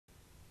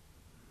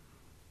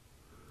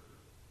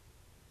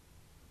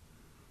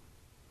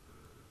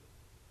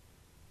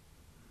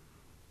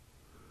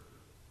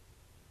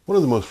One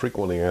of the most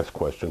frequently asked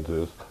questions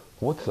is,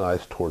 what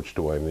size torch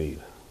do I need?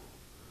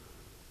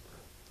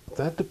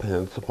 That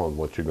depends upon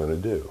what you're going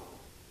to do.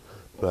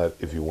 But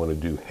if you want to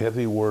do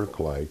heavy work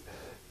like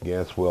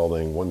gas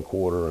welding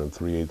 1/4 and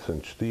 3/8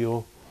 inch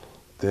steel,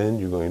 then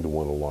you're going to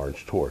want a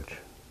large torch.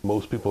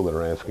 Most people that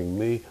are asking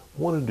me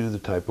want to do the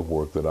type of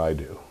work that I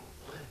do.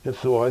 And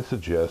so I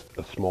suggest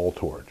a small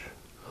torch.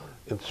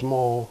 And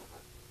small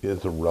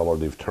is a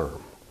relative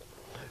term.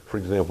 For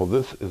example,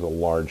 this is a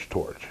large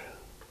torch.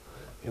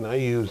 And I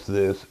use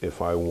this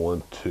if I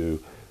want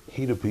to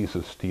heat a piece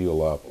of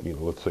steel up,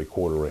 let's say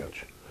 1/4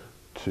 inch,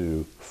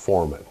 to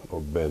form it or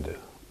bend it.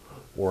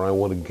 Or I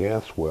want to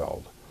gas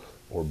weld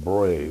or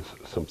braze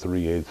some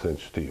 3/8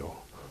 inch steel.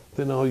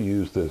 Then I'll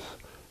use this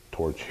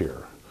torch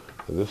here.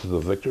 And this is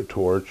a Victor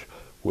torch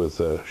with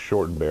a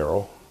short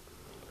barrel,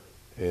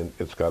 and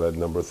it's got a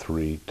number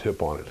 3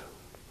 tip on it.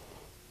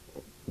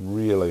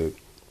 Really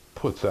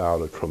puts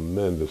out a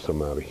tremendous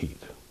amount of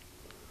heat.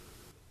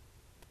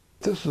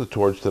 This is a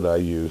torch that I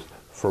use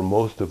for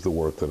most of the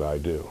work that I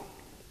do.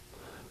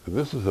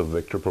 This is a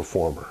Victor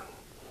Performer.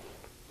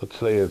 Let's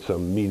say it's a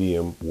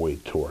medium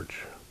weight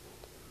torch.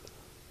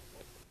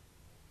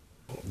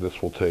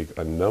 This will take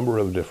a number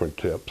of different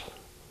tips.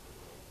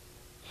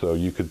 So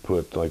you could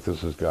put, like this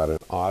has got an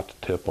 0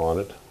 tip on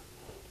it.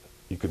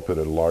 You could put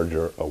a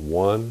larger, a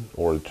 1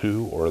 or a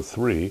 2 or a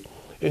 3,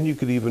 and you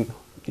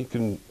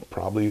can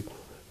probably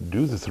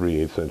do the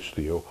 3/8 inch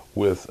steel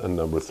with a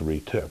number 3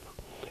 tip.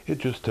 It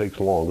just takes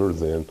longer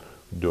than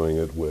doing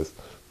it with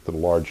the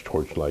large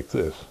torch like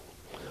this.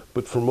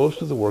 But for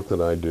most of the work that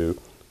I do,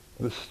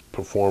 this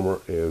Performer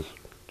is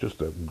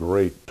just a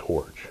great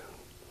torch.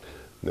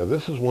 Now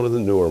this is one of the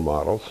newer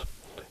models,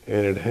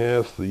 and it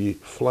has the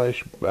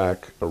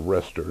flashback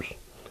arresters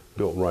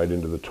built right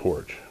into the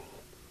torch,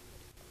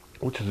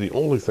 which is the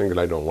only thing that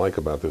I don't like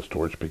about this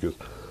torch, because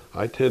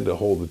I tend to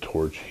hold the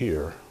torch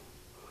here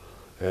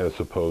as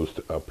opposed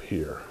to up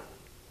here.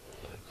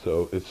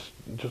 So it's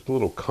just a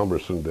little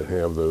cumbersome to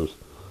have those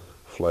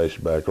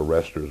flashback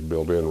arresters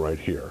built in right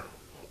here,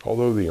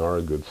 although they are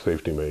a good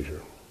safety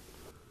measure.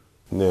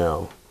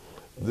 Now,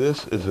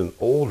 this is an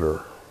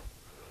older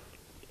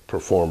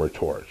Performer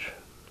torch.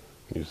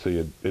 You see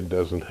it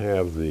doesn't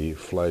have the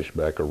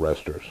flashback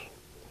arresters.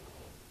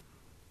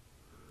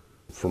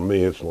 For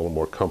me, it's a little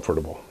more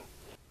comfortable.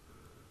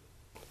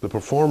 The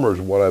Performer is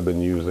what I've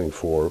been using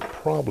for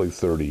probably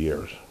 30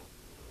 years.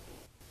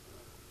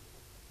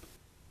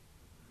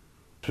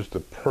 Just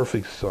a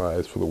perfect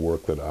size for the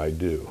work that I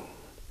do.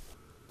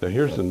 Now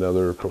here's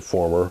another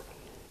Performer.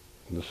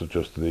 This is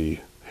just the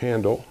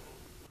handle.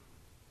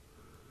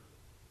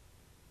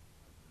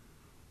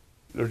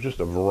 There's just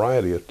a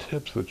variety of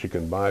tips that you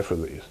can buy for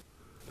these.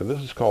 And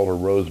this is called a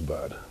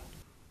rosebud.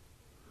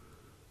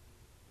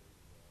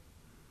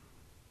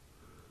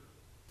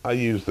 I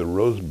use the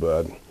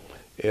rosebud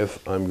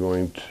if I'm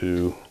going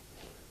to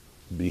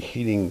be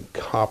heating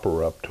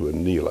copper up to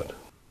anneal it.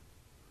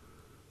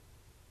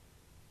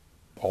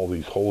 All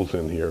these holes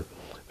in here,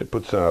 it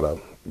puts out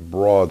a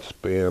broad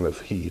span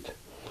of heat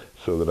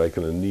so that I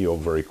can anneal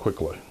very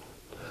quickly.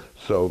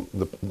 So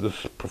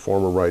this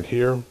Performer right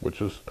here, which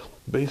is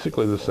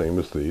basically the same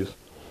as these,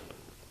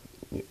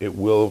 it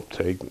will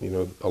take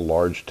a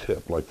large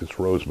tip like this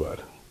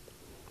rosebud.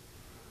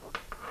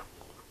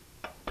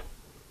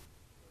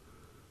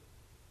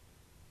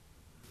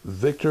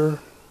 Victor,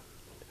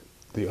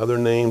 the other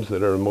names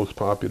that are most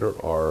popular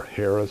are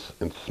Harris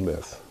and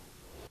Smith.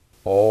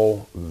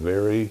 All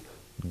very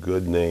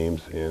good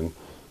names in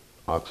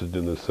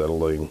oxygen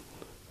acetylene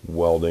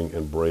welding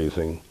and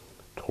brazing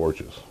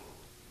torches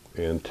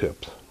and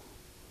tips.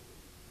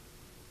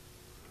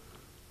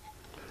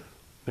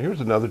 Now here's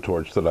another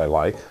torch that I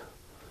like.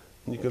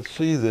 You can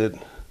see that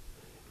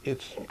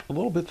it's a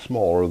little bit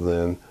smaller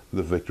than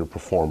the Victor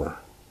Performer.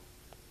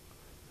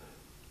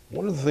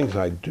 One of the things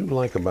I do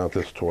like about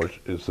this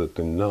torch is that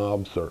the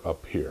knobs are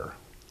up here.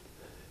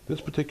 This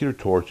particular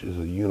torch is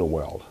a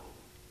uniweld.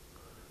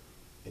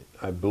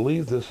 I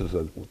believe this is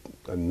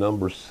a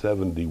number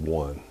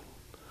 71.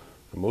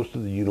 Most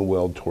of the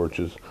uniweld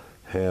torches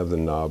have the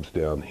knobs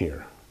down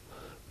here,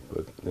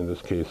 but in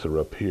this case they're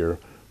up here,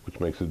 which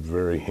makes it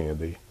very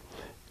handy.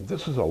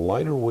 This is a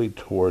lighter weight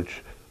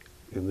torch,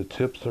 and the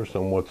tips are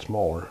somewhat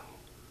smaller.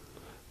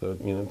 So,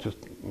 just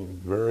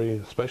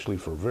especially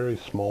for very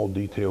small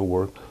detail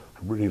work, I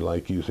really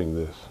like using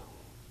this.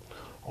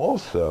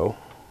 Also,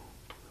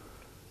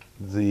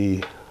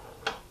 the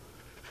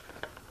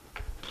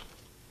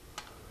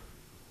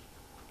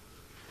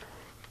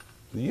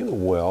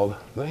uniweld,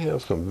 they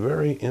have some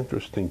very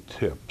interesting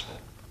tips.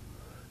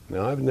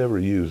 Now I've never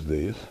used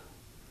these,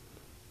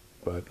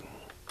 but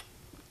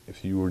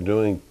if you were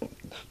doing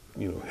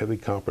heavy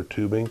copper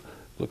tubing,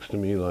 looks to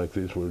me like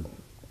these would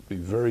be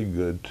very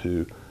good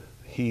to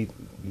heat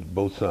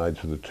both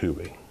sides of the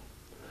tubing.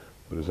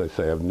 But as I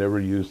say, I've never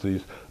used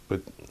these,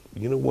 but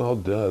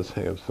uniweld does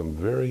have some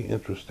very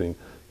interesting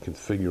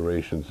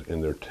configurations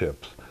in their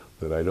tips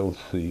that I don't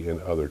see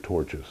in other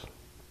torches.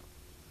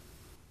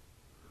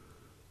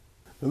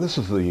 And this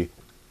is the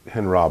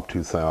Henrob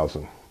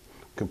 2000.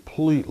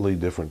 completely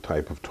different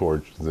type of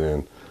torch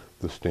than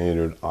the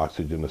standard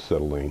oxygen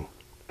acetylene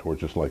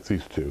torches like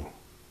these two.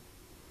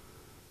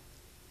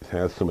 It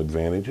has some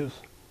advantages.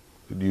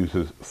 It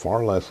uses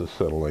far less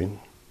acetylene,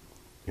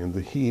 and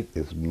the heat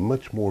is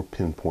much more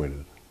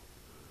pinpointed.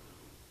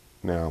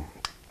 Now,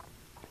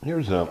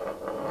 here's you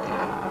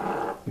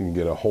can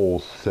get a whole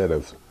set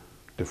of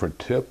different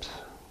tips,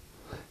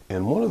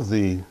 and one of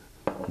the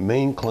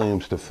main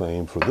claims to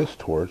fame for this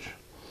torch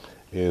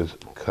is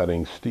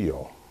cutting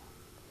steel.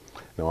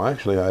 Now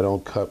actually I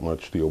don't cut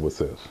much steel with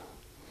this.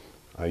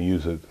 I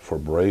use it for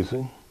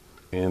brazing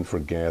and for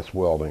gas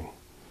welding.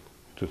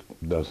 It just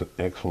does an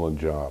excellent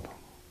job.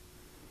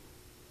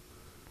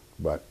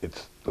 But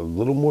it's a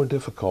little more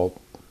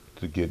difficult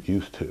to get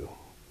used to.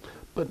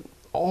 But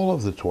all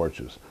of the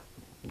torches,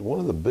 one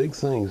of the big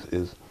things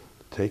is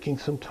taking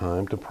some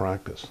time to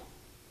practice.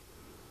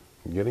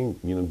 Getting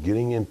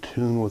in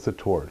tune with the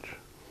torch,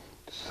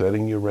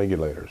 setting your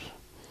regulators,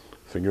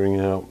 figuring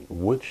out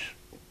which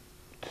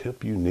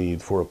tip you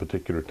need for a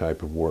particular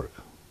type of work.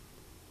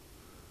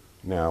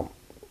 Now,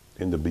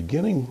 in the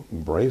beginning,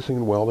 brazing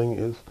and welding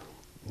is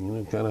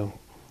kind of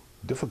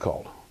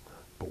difficult.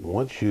 But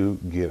once you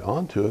get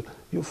onto it,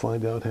 you'll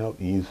find out how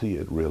easy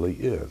it really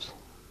is.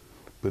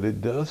 But it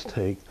does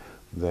take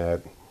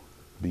that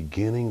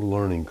beginning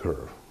learning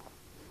curve,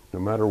 no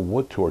matter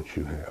what torch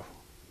you have.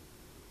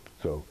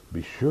 So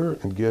be sure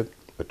and get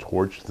a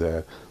torch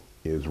that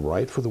is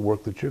right for the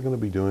work that you're going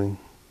to be doing,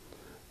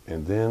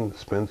 and then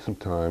spend some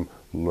time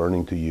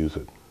learning to use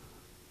it.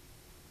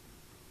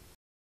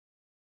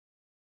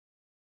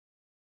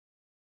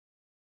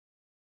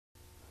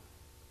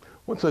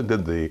 Once I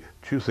did the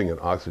choosing an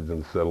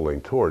oxygen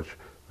acetylene torch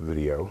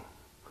video,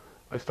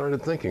 I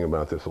started thinking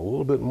about this a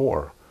little bit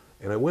more,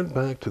 and I went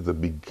back to the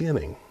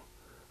beginning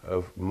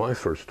of my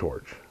first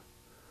torch.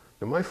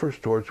 Now, my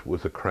first torch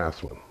was a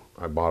Craftsman.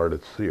 I bought it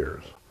at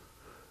Sears.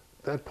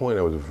 At that point,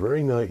 I was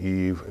very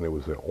naive, and it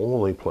was the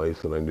only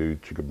place that I knew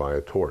that you could buy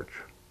a torch.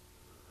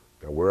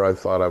 Now, where I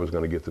thought I was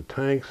going to get the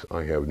tanks,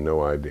 I have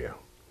no idea.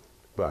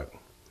 But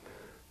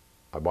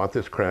I bought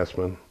this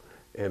Craftsman,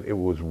 and it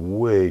was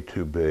way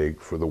too big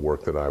for the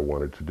work that I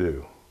wanted to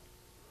do.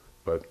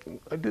 But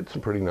I did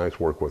some pretty nice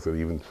work with it,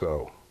 even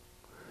so.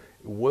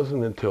 It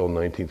wasn't until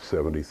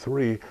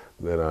 1973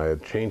 that I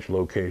had changed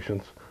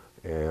locations,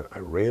 and I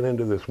ran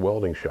into this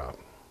welding shop.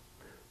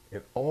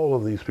 And all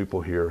of these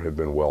people here had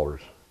been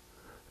welders,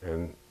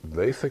 and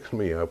they fixed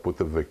me up with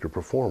the Victor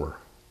Performer.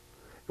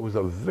 It was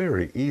a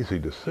very easy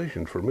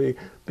decision for me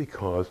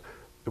because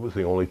it was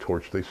the only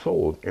torch they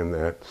sold in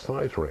that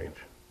size range.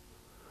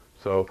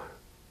 So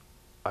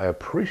I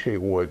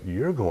appreciate what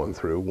you're going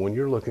through when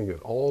you're looking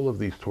at all of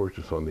these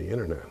torches on the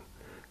internet,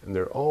 and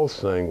they're all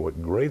saying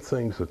what great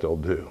things that they'll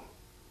do.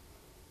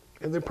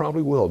 And they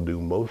probably will do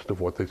most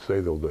of what they say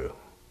they'll do.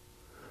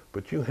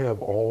 But you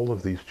have all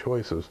of these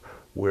choices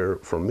where,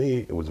 for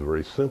me, it was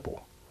very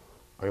simple.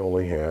 I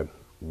only had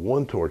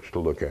one torch to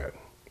look at,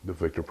 the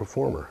Victor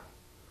Performer.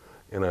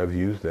 And I've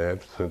used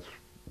that since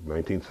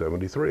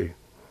 1973. As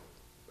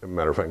a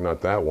matter of fact,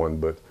 not that one,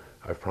 but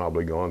I've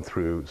probably gone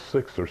through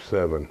 6 or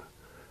 7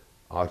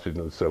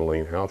 oxygen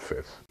acetylene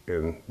outfits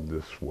in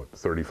this,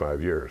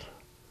 35 years.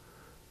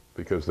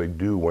 Because they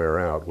do wear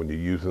out when you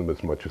use them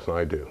as much as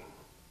I do.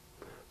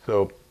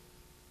 So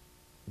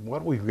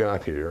what we've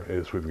got here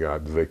is we've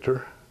got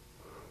Victor,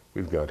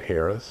 we've got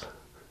Harris,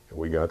 and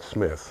we got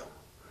Smith.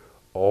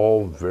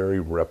 All very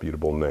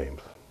reputable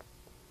names.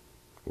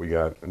 We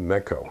got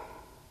Neko.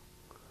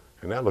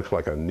 And that looks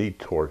like a neat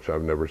torch.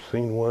 I've never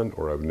seen one,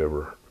 or I've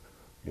never,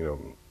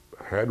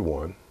 had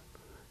one.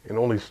 And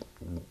only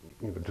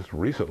just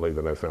recently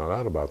that I found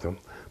out about them.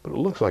 But it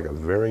looks like a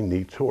very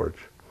neat torch.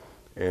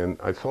 And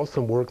I saw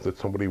some work that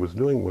somebody was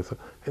doing with it,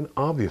 and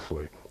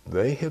obviously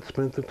they had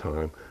spent the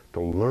time to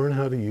learn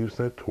how to use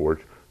that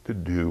torch to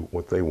do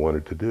what they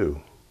wanted to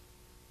do.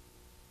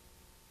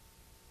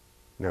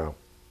 Now,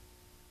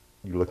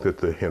 you looked at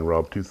the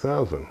Henrob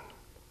 2000,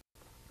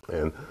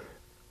 and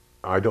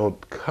I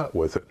don't cut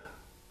with it.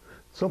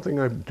 Something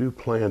I do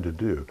plan to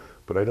do,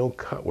 but I don't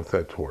cut with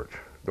that torch.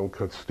 Don't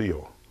cut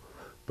steel.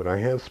 But I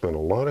have spent a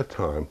lot of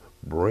time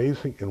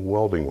brazing and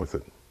welding with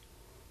it.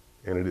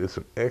 And it is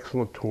an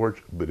excellent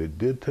torch, but it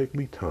did take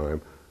me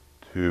time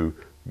to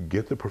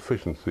get the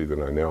proficiency that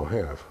I now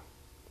have.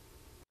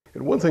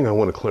 And one thing I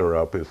want to clear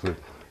up is that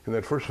in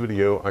that first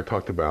video I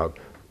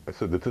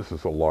said that this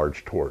is a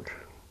large torch.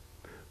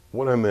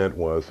 What I meant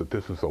was that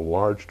this is a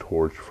large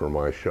torch for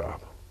my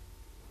shop.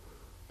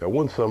 Now,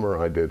 one summer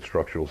I did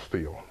structural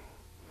steel,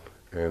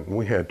 and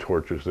we had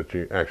torches that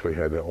you actually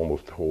had to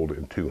almost hold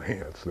in 2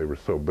 hands. They were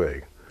so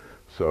big.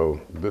 So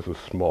this is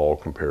small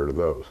compared to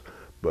those.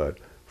 But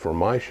for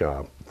my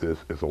shop, this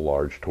is a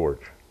large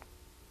torch.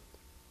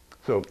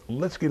 So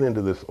let's get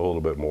into this a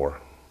little bit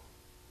more.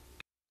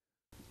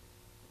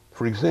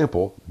 For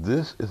example,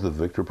 this is the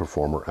Victor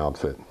Performer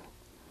outfit.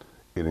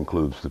 It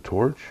includes the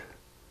torch,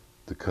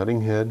 the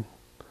cutting head,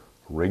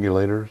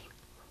 regulators,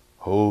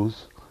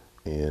 hose,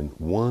 and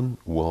 1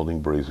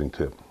 welding brazing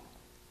tip.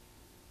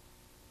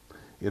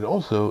 It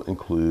also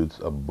includes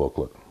a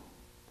booklet.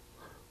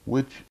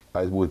 which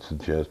I would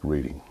suggest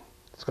reading.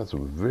 It's got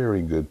some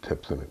very good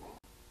tips in it.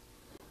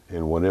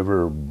 And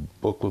whatever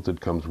booklet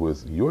that comes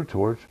with your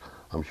torch,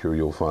 I'm sure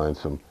you'll find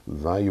some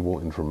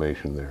valuable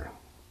information there.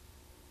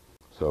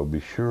 So be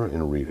sure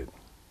and read it.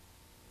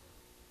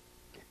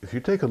 If you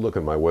take a look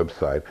at my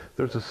website,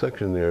 there's a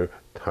section there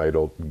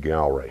titled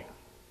Gallery.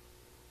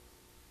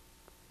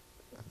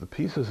 The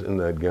pieces in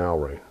that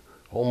gallery,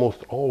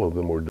 almost all of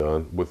them were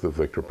done with the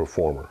Victor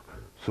Performer.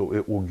 So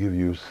it will give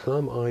you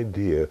some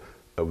idea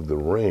of the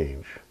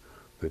range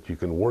that you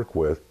can work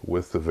with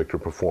the Victor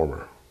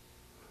Performer.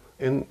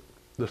 And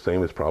the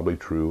same is probably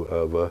true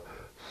of a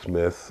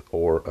Smith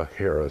or a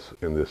Harris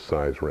in this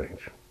size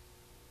range.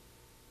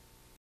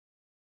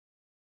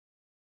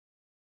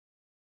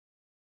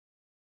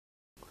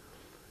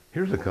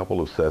 Here's a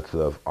couple of sets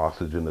of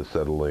oxygen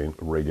acetylene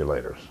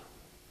regulators.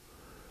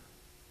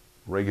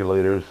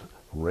 Regulators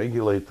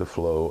regulate the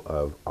flow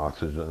of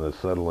oxygen and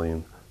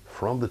acetylene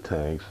from the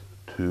tanks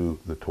to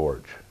the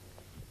torch.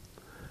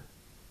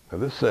 Now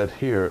this set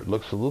here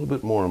looks a little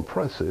bit more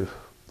impressive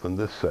than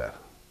this set.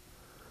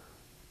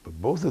 But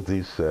both of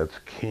these sets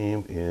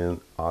came in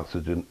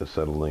oxygen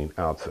acetylene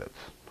outfits.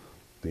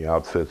 The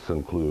outfits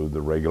include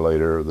the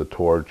regulator, the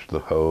torch, the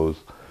hose,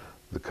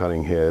 the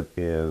cutting head,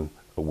 and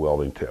a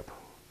welding tip.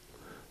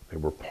 They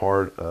were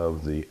part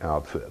of the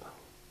outfit.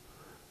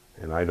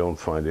 And I don't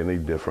find any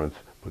difference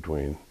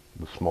between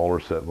the smaller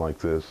set like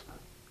this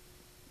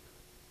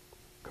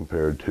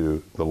compared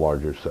to the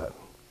larger set.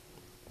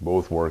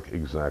 Both work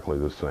exactly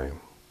the same.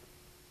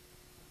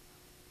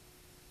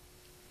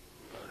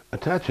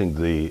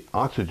 Attaching the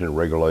oxygen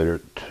regulator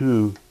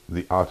to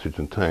the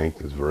oxygen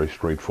tank is very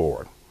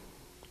straightforward.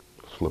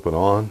 Slip it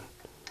on,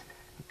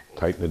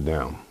 tighten it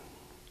down.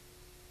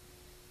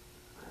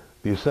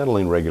 The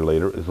acetylene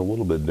regulator is a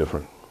little bit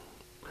different.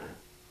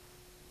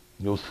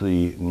 You'll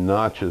see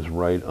notches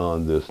right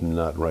on this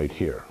nut right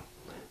here.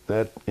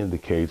 That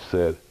indicates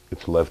that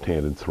it's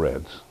left-handed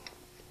threads.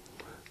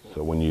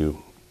 So when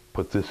you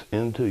put this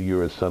into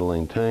your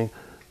acetylene tank,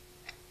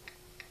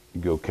 you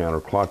go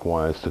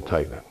counterclockwise to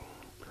tighten it.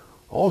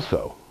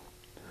 Also,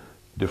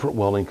 different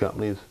welding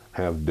companies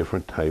have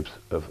different types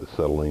of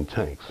acetylene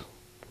tanks.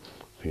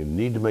 So you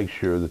need to make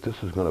sure that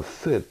this is going to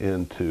fit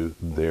into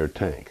their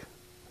tank.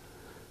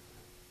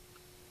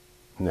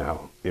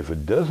 Now, if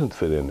it doesn't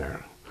fit in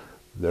there,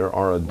 there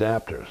are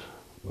adapters.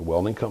 The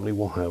welding company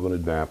will have an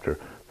adapter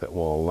that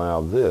will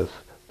allow this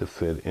to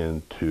fit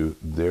into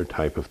their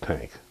type of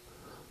tank.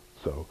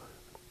 So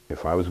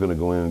if I was going to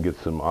go in and get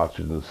some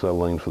oxygen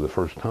acetylene for the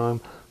first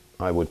time,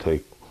 I would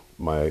take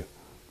my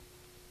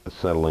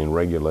acetylene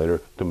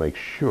regulator to make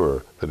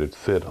sure that it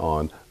fit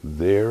on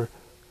their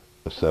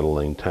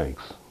acetylene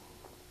tanks.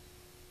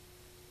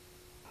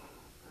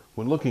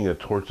 When looking at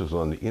torches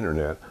on the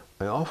internet,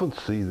 I often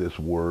see this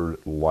word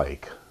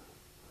like.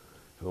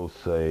 It'll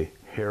say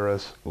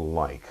Harris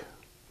like,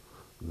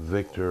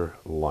 Victor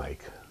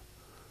like,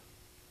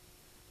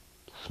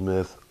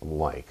 Smith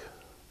like.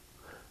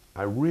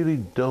 I really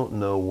don't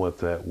know what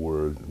that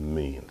word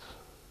means.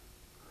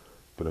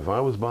 But if I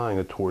was buying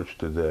a torch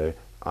today,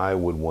 I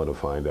would want to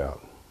find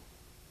out.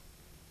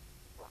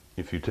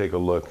 If you take a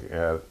look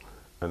at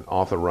an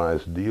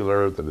authorized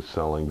dealer that is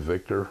selling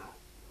Victor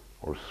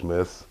or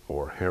Smith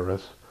or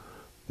Harris,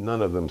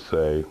 none of them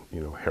say,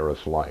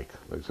 Harris like.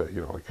 They say,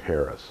 like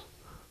Harris,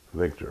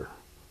 Victor,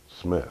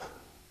 Smith.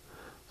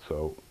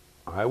 So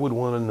I would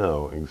want to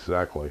know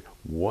exactly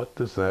what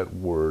does that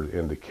word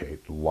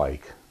indicate,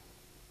 like.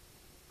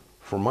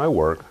 For my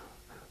work,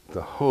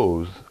 the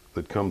hose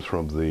that comes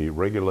from the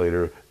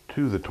regulator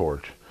to the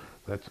torch,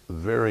 that's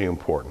very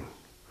important.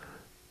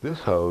 This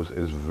hose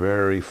is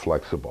very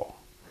flexible.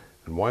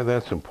 And why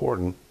that's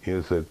important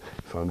is that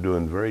if I'm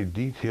doing very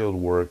detailed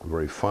work,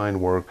 very fine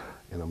work,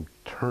 and I'm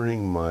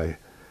turning my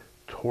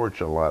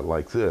torch a lot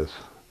like this,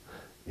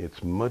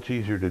 it's much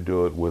easier to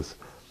do it with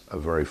a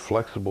very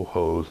flexible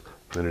hose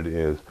than it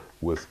is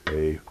with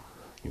a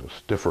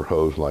stiffer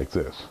hose like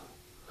this.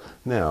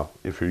 Now,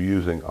 if you're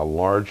using a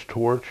large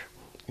torch,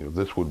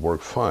 this would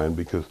work fine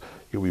because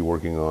you'll be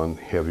working on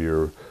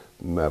heavier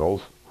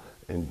metals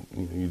and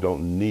you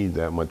don't need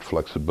that much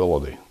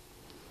flexibility.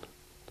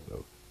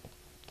 So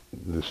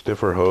the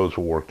stiffer hose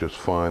will work just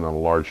fine on a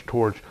large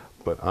torch,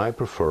 but I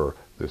prefer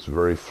this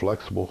very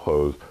flexible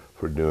hose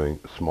for doing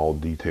small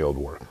detailed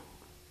work.